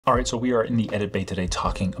All right, so we are in the edit bay today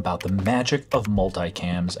talking about the magic of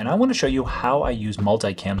multicams, and I want to show you how I use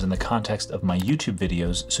multicams in the context of my YouTube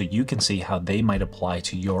videos so you can see how they might apply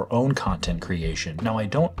to your own content creation. Now, I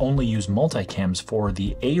don't only use multicams for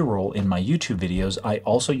the A-roll in my YouTube videos, I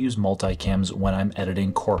also use multicams when I'm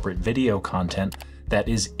editing corporate video content that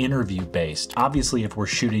is interview based. Obviously, if we're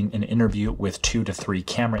shooting an interview with 2 to 3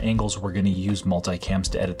 camera angles, we're going to use multicams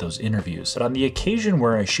to edit those interviews. But on the occasion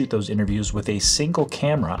where I shoot those interviews with a single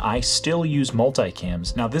camera, I still use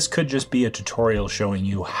multicams. Now, this could just be a tutorial showing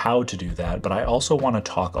you how to do that, but I also want to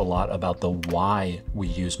talk a lot about the why we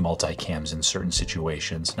use multicams in certain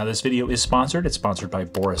situations. Now, this video is sponsored. It's sponsored by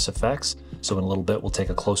borisfx. So in a little bit, we'll take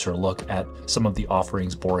a closer look at some of the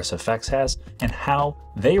offerings borisfx has and how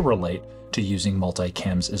they relate to using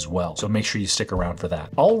multicams as well. So make sure you stick around for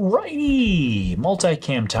that. Alrighty,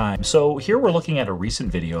 multicam time. So here we're looking at a recent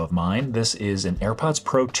video of mine. This is an AirPods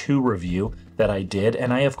Pro 2 review that I did,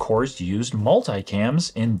 and I of course used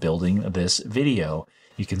multicams in building this video.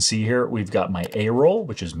 You can see here we've got my A-roll,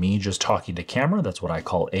 which is me just talking to camera. That's what I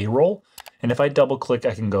call A-roll. And if I double click,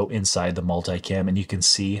 I can go inside the multicam and you can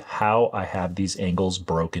see how I have these angles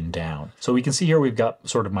broken down. So we can see here we've got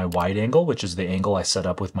sort of my wide angle, which is the angle I set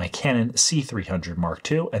up with my Canon C300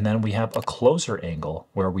 Mark II. And then we have a closer angle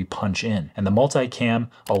where we punch in. And the multicam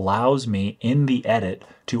allows me in the edit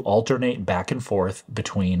to alternate back and forth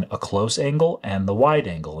between a close angle and the wide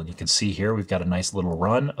angle. And you can see here we've got a nice little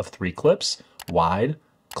run of 3 clips, wide,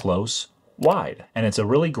 close, wide. And it's a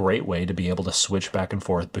really great way to be able to switch back and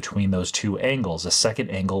forth between those 2 angles. A second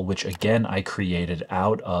angle, which again, I created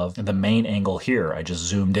out of the main angle here. I just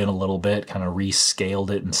zoomed in a little bit, kind of rescaled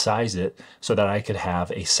it and sized it so that I could have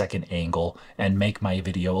a second angle and make my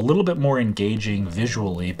video a little bit more engaging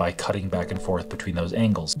visually by cutting back and forth between those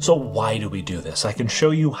angles. So why do we do this? I can show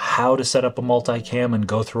you how to set up a multicam and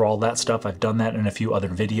go through all that stuff. I've done that in a few other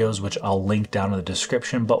videos, which I'll link down in the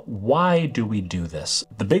description, but why do we do this?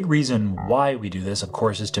 The big reason why we do this, of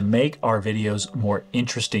course, is to make our videos more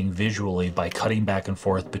interesting visually by cutting back and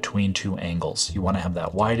forth between 2 angles. You want to have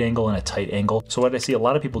that wide angle and a tight angle. So what I see a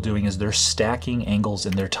lot of people doing is they're stacking angles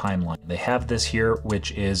in their timeline. They have this here,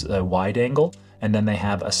 which is a wide angle, and then they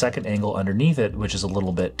have a second angle underneath it, which is a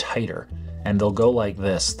little bit tighter. And they'll go like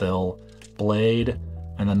this. They'll blade,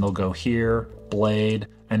 and then they'll go here, blade,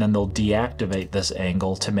 and then they'll deactivate this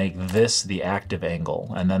angle to make this the active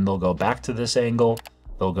angle. And then they'll go back to this angle,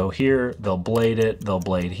 they'll go here, they'll blade it, they'll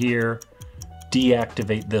blade here,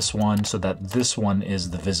 deactivate this one so that this one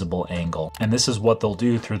is the visible angle. And this is what they'll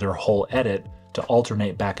do through their whole edit to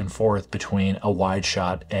alternate back and forth between a wide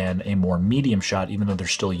shot and a more medium shot, even though they're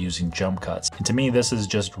still using jump cuts. And to me, this is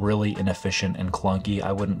just really inefficient and clunky.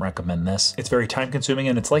 I wouldn't recommend this. It's very time consuming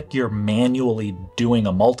and it's like you're manually doing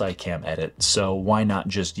a multicam edit. So why not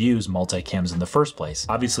just use multicams in the first place?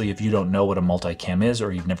 Obviously, if you don't know what a multicam is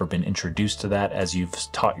or you've never been introduced to that as you've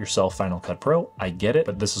taught yourself Final Cut Pro, I get it,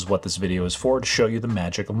 but this is what this video is for, to show you the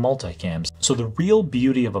magic of multicams. So the real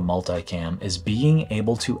beauty of a multicam is being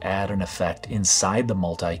able to add an effect inside the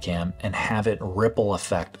multicam and have it ripple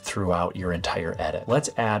effect throughout your entire edit.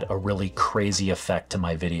 Let's add a really crazy effect to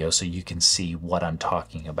my video so you can see what I'm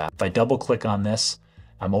talking about. If I double click on this,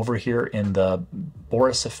 I'm over here in the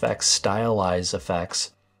borisfx Stylize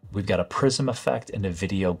effects. We've got a prism effect and a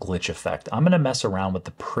video glitch effect. I'm going to mess around with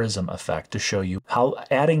the prism effect to show you how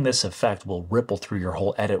adding this effect will ripple through your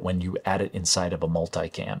whole edit when you add it inside of a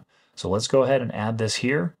multicam. So let's go ahead and add this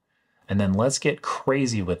here. And then let's get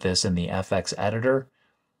crazy with this in the FX editor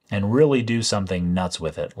and really do something nuts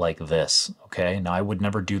with it like this, okay? Now, I would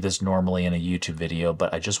never do this normally in a YouTube video,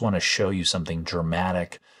 but I just want to show you something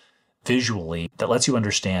dramatic visually that lets you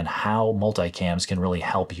understand how multicams can really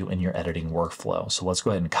help you in your editing workflow. So let's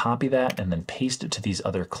go ahead and copy that and then paste it to these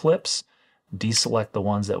other clips, deselect the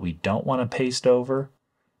ones that we don't want to paste over,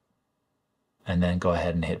 and then go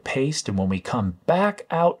ahead and hit paste. And when we come back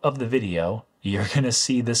out of the video, you're going to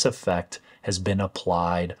see this effect has been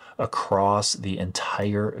applied across the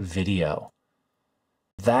entire video.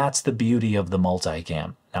 That's the beauty of the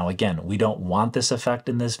multicam. Now again, we don't want this effect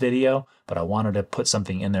in this video, but I wanted to put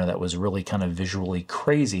something in there that was really kind of visually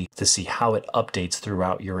crazy to see how it updates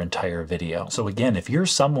throughout your entire video. So again, if you're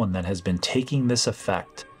someone that has been taking this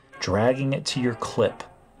effect, dragging it to your clip,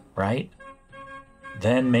 right?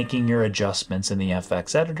 Then making your adjustments in the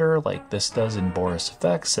FX editor like this does in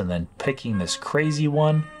borisfx, and then picking this crazy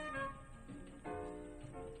one,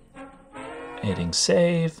 hitting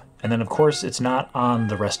save, and then of course it's not on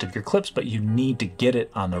the rest of your clips, but you need to get it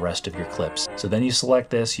on the rest of your clips. So then you select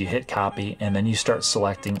this, you hit copy, and then you start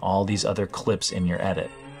selecting all these other clips in your edit.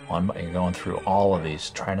 You're going through all of these,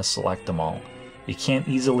 trying to select them all. You can't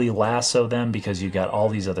easily lasso them because you got all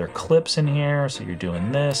these other clips in here. So you're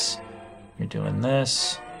doing this, you're doing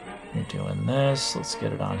this, you're doing this. Let's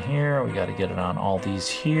get it on here. We got to get it on all these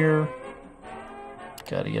here.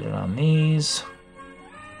 Got to get it on these.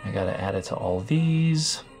 I got to add it to all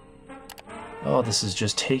these. Oh, this is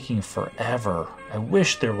just taking forever. I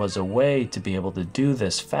wish there was a way to be able to do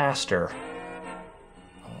this faster.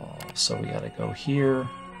 Oh, so we got to go here.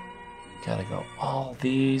 Got to go all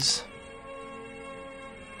these.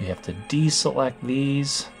 We have to deselect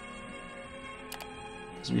these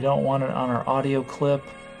because we don't want it on our audio clip.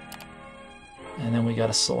 And then we got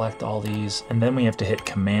to select all these. And then we have to hit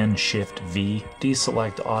Command-Shift-V,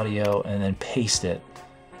 deselect audio, and then paste it.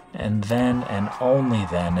 And then and only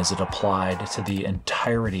then is it applied to the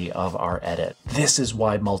entirety of our edit. This is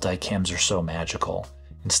why multicams are so magical.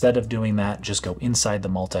 Instead of doing that, just go inside the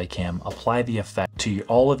multicam, apply the effect to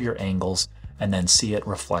all of your angles, and then see it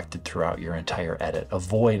reflected throughout your entire edit.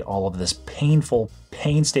 Avoid all of this painful,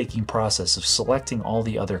 painstaking process of selecting all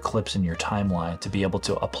the other clips in your timeline to be able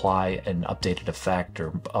to apply an updated effect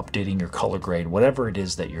or updating your color grade, whatever it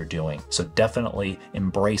is that you're doing. So definitely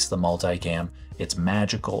embrace the multicam. It's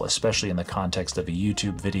magical, especially in the context of a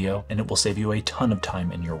YouTube video, and it will save you a ton of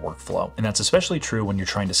time in your workflow. And that's especially true when you're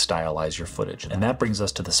trying to stylize your footage. And that brings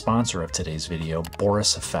us to the sponsor of today's video,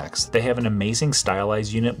 borisfx. They have an amazing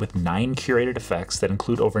Stylize unit with 9 curated effects that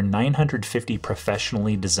include over 950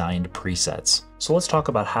 professionally designed presets. So let's talk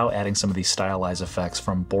about how adding some of these Stylize effects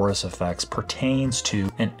from borisfx pertains to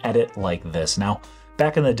an edit like this. Now,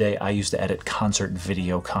 back in the day, I used to edit concert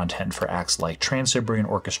video content for acts like Trans-Siberian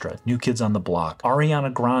Orchestra, New Kids on the Block,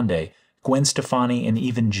 Ariana Grande, Gwen Stefani, and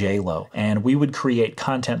even J-Lo. And we would create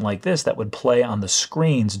content like this that would play on the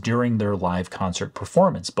screens during their live concert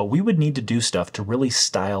performance. But we would need to do stuff to really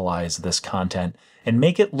stylize this content and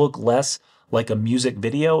make it look less like a music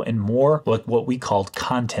video and more like what we called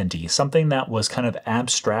content-y, something that was kind of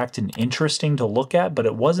abstract and interesting to look at, but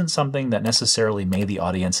it wasn't something that necessarily made the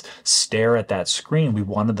audience stare at that screen. We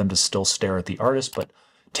wanted them to still stare at the artist, but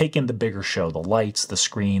take in the bigger show, the lights, the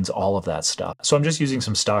screens, all of that stuff. So I'm just using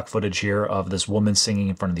some stock footage here of this woman singing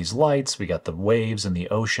in front of these lights. We got the waves and the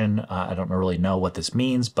ocean. I don't really know what this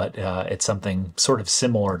means, but it's something sort of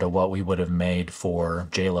similar to what we would have made for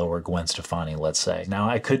J-Lo or Gwen Stefani, let's say. Now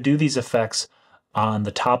I could do these effects on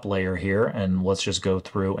the top layer here, and let's just go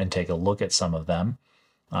through and take a look at some of them.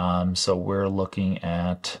 So we're looking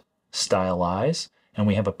at Stylize. And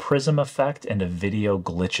we have a prism effect and a video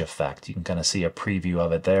glitch effect. You can kind of see a preview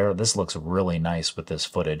of it there. This looks really nice with this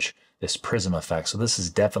footage, this prism effect. So this is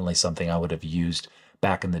definitely something I would have used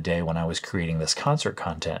back in the day when I was creating this concert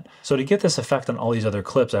content. So to get this effect on all these other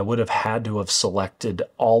clips, I would have had to have selected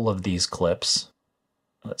all of these clips.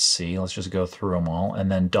 Let's see, let's just go through them all and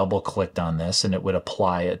then double clicked on this and it would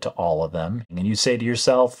apply it to all of them. And you say to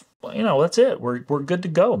yourself, well, you know, that's it. We're good to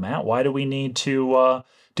go, Matt. Why do we need to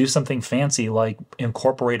do something fancy like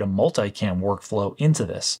incorporate a multicam workflow into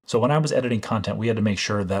this? So when I was editing content, we had to make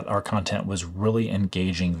sure that our content was really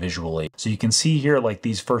engaging visually. So you can see here, like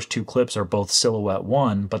these first 2 clips are both silhouette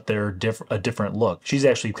 1, but they're a different look. She's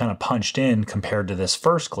actually kind of punched in compared to this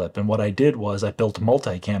first clip. And what I did was I built a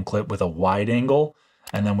multicam clip with a wide angle,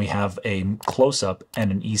 and then we have a close-up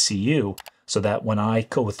and an ECU so that when I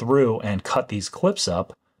go through and cut these clips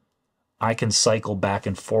up, I can cycle back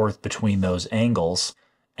and forth between those angles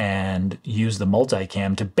and use the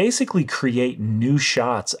multicam to basically create new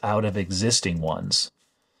shots out of existing ones.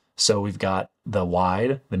 So we've got the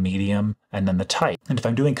wide, the medium, and then the tight. And if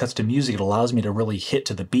I'm doing custom music, it allows me to really hit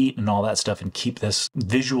to the beat and all that stuff and keep this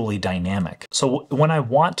visually dynamic. So when I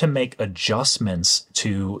want to make adjustments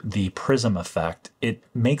to the prism effect, it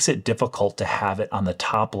makes it difficult to have it on the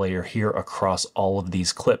top layer here across all of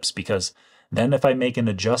these clips, because then if I make an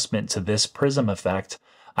adjustment to this prism effect,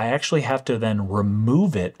 I actually have to then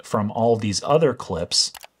remove it from all these other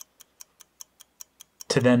clips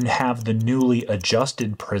to then have the newly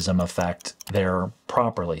adjusted prism effect there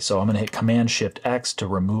properly. So I'm going to hit Command-Shift-X to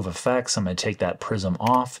remove effects. I'm going to take that prism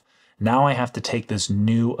off. Now I have to take this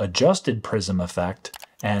new adjusted prism effect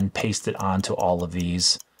and paste it onto all of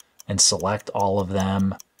these and select all of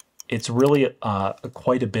them. It's really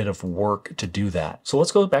quite a bit of work to do that. So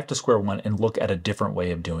let's go back to square one and look at a different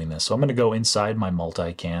way of doing this. So I'm going to go inside my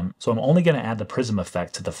multicam. So I'm only going to add the prism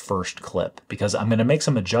effect to the first clip because I'm going to make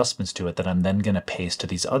some adjustments to it that I'm then going to paste to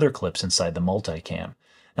these other clips inside the multicam.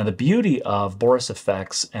 Now the beauty of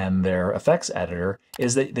borisfx and their effects editor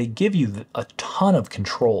is that they give you a ton of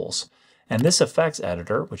controls. And this effects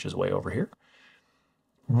editor, which is way over here,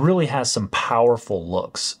 really has some powerful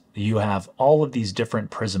looks. You have all of these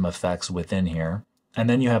different prism effects within here, and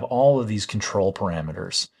then you have all of these control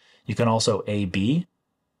parameters. You can also A/B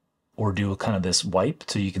or do kind of this wipe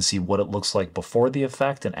so you can see what it looks like before the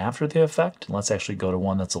effect and after the effect. Let's actually go to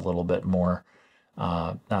one that's a little bit more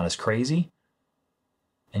not as crazy.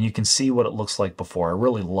 And you can see what it looks like before. I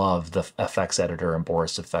really love the FX editor and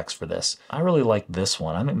borisfx for this. I really like this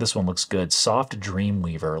one. I think this one looks good. Soft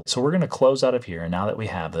Dreamweaver. So we're going to close out of here. And now that we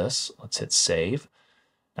have this, let's hit save.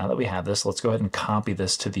 Now that we have this, let's go ahead and copy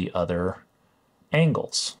this to the other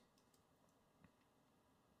angles.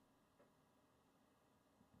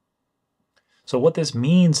 So what this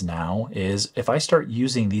means now is if I start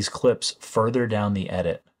using these clips further down the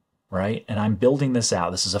edit, right? And I'm building this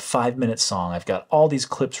out. This is a 5-minute song. I've got all these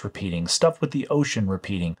clips repeating, stuff with the ocean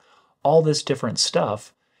repeating, all this different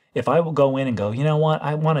stuff. If I will go in and go, you know what?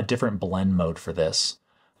 I want a different blend mode for this.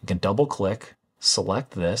 I can double click,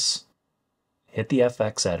 select this, hit the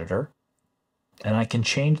FX editor, and I can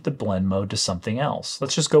change the blend mode to something else.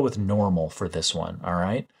 Let's just go with normal for this one, all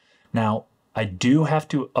right? Now, I do have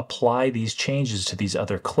to apply these changes to these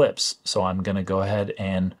other clips. So I'm going to go ahead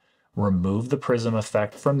and remove the prism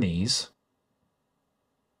effect from these.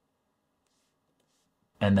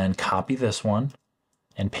 And then copy this one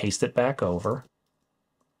and paste it back over.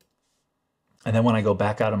 And then when I go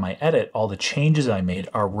back out of my edit, all the changes I made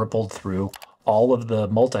are rippled through all of the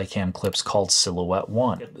multicam clips called Silhouette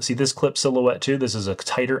 1. See this clip Silhouette 2? This is a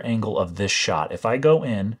tighter angle of this shot. If I go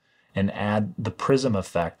in and add the prism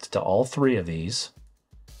effect to all 3 of these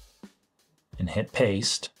and hit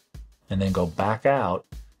paste and then go back out,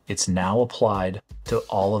 it's now applied to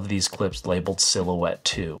all of these clips labeled Silhouette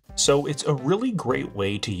 2. So it's a really great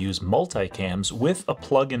way to use multicams with a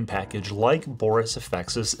plugin package like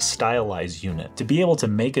borisfx's Stylize unit to be able to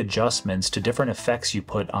make adjustments to different effects you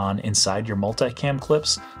put on inside your multicam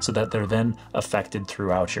clips so that they're then affected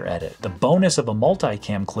throughout your edit. The bonus of a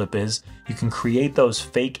multicam clip is you can create those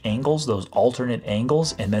fake angles, those alternate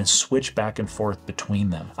angles, and then switch back and forth between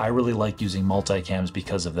them. I really like using multicams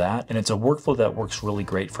because of that, and it's a workflow that works really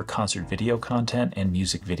great for concert video content and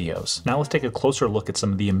music videos. Now let's take a closer look at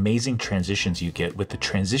some of the amazing transitions you get with the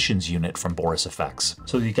transitions unit from borisfx.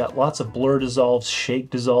 So you got lots of blur dissolves, shake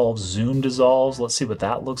dissolves, zoom dissolves. Let's see what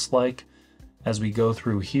that looks like. As we go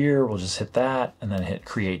through here, we'll just hit that and then hit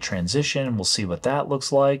create transition and we'll see what that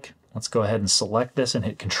looks like. Let's go ahead and select this and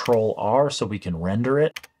hit Control R so we can render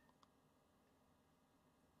it.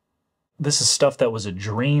 This is stuff that was a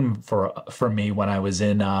dream for me when I was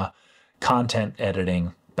in content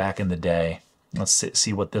editing back in the day. Let's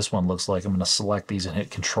see what this one looks like. I'm going to select these and hit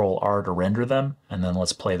Control R to render them. And then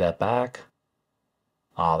let's play that back.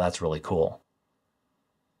 Oh, that's really cool.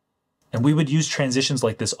 And we would use transitions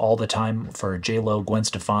like this all the time for J-Lo, Gwen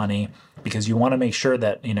Stefani, because you want to make sure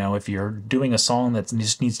that, you know, if you're doing a song that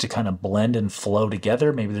just needs to kind of blend and flow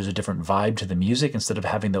together, maybe there's a different vibe to the music instead of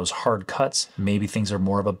having those hard cuts. Maybe things are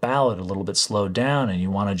more of a ballad, a little bit slowed down, and you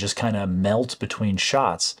want to just kind of melt between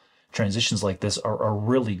shots. Transitions like this are a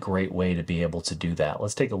really great way to be able to do that.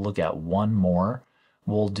 Let's take a look at one more.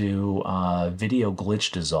 We'll do Video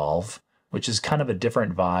Glitch Dissolve, which is kind of a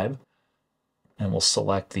different vibe. And we'll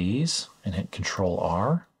select these and hit Control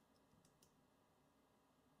R.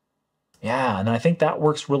 Yeah, and I think that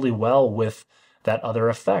works really well with that other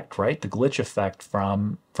effect, right? The glitch effect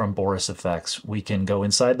from borisfx. We can go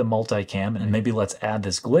inside the multicam and maybe let's add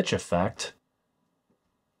this glitch effect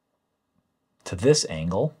to this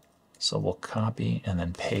angle. So we'll copy and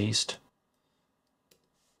then paste.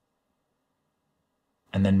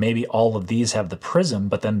 And then maybe all of these have the prism,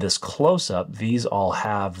 but then this close-up, these all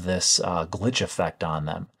have this glitch effect on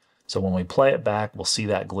them. So when we play it back, we'll see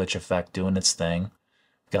that glitch effect doing its thing.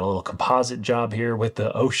 We've got a little composite job here with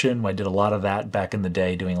the ocean. I did a lot of that back in the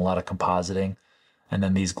day, doing a lot of compositing. And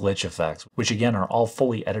then these glitch effects, which again are all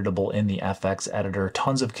fully editable in the FX editor.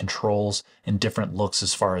 Tons of controls and different looks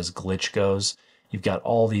as far as glitch goes. You've got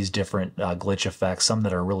all these different glitch effects, some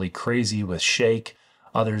that are really crazy with shake,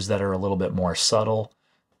 others that are a little bit more subtle.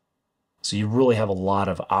 So you really have a lot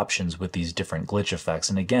of options with these different glitch effects.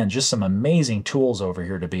 And again, just some amazing tools over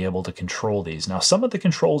here to be able to control these. Now, some of the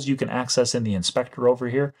controls you can access in the inspector over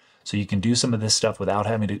here, so you can do some of this stuff without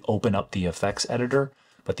having to open up the effects editor.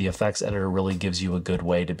 But the effects editor really gives you a good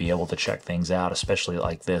way to be able to check things out, especially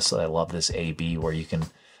like this. I love this A/B where you can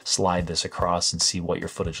slide this across and see what your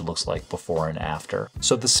footage looks like before and after.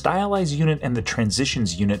 So the Stylize unit and the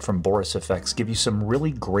transitions unit from borisfx give you some really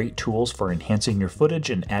great tools for enhancing your footage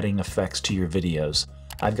and adding effects to your videos.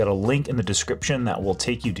 I've got a link in the description that will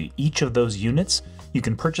take you to each of those units. You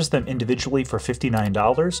can purchase them individually for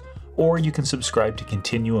 $59, or you can subscribe to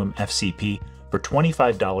Continuum FCP for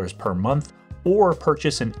 $25 per month, or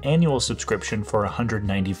purchase an annual subscription for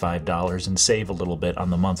 $195 and save a little bit on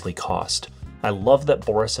the monthly cost. I love that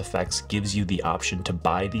borisfx gives you the option to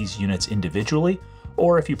buy these units individually,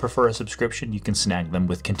 or if you prefer a subscription, you can snag them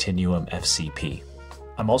with Continuum FCP.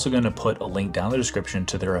 I'm also going to put a link down in the description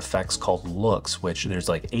to their effects called Looks, which there's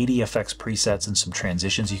like 80 effects presets and some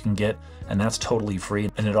transitions you can get, and that's totally free.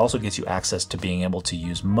 And it also gets you access to being able to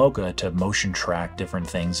use Mocha to motion track different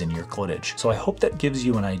things in your footage. So I hope that gives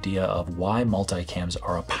you an idea of why multicams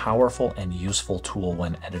are a powerful and useful tool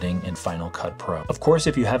when editing in Final Cut Pro. Of course,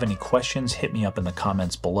 if you have any questions, hit me up in the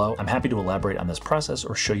comments below. I'm happy to elaborate on this process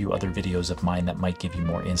or show you other videos of mine that might give you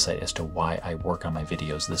more insight as to why I work on my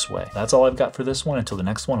videos this way. That's all I've got for this one. Until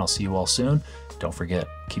the next one, I'll see you all soon. Don't forget,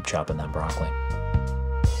 keep chopping that broccoli.